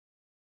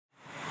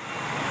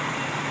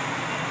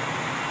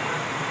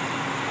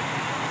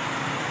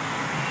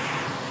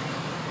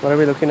What are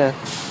we looking at?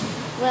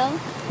 Well,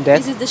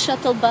 Death? this is the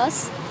shuttle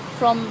bus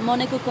from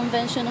Monaco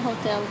Convention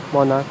Hotel.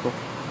 Monaco.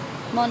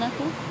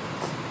 Monaco?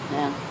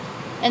 Yeah.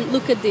 And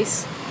look at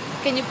this.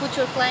 Can you put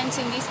your clients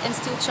in this and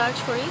still charge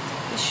for it?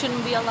 It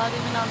shouldn't be allowed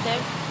even out there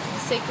for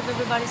the sake of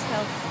everybody's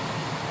health.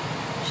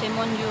 Shame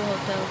on you,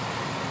 hotel.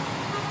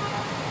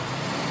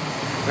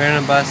 We're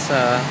in a bus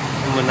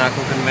in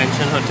Monaco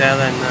Convention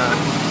Hotel, and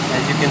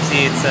as you can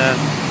see, it's a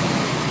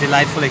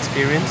delightful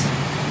experience.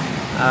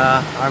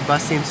 Our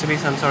bus seems to be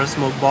some sort of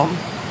smoke bomb.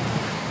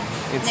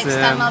 Next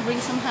time I'll bring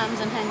some hams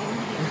and hang them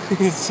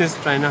here. It's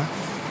just trying to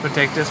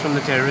protect us from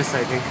the terrorists,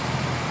 I think.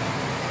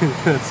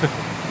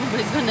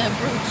 Nobody's gonna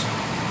approach.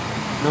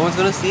 No one's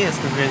gonna see us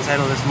because we're inside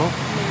all the smoke.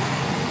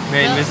 Yeah.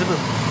 We're invisible.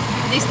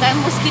 This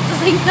time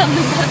mosquitoes ain't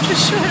coming, that's for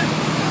sure.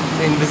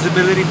 The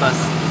invisibility bus.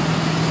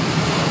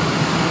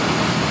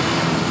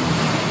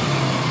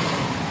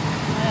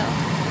 Well.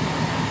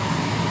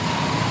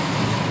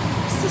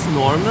 Is this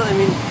normal? I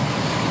mean,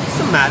 what's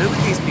the matter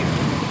with these people?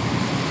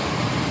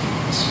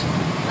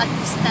 Lack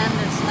of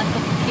standards, lack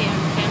of care,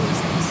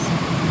 carelessness.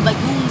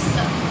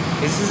 Bagunça.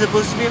 This is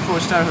supposed to be a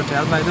 4-star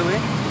hotel, by the way,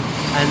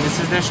 and this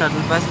is their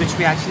shuttle bus, which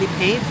we actually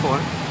paid for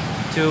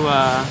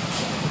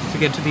to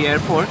get to the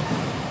airport,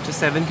 to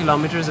 7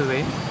 kilometers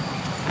away.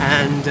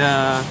 And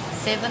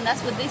 7,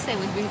 that's what they say.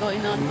 We've been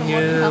going on for more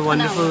here, than half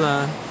wonderful.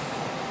 an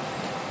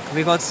hour.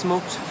 We got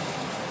smoked,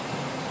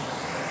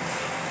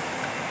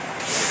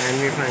 and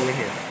we're finally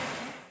here.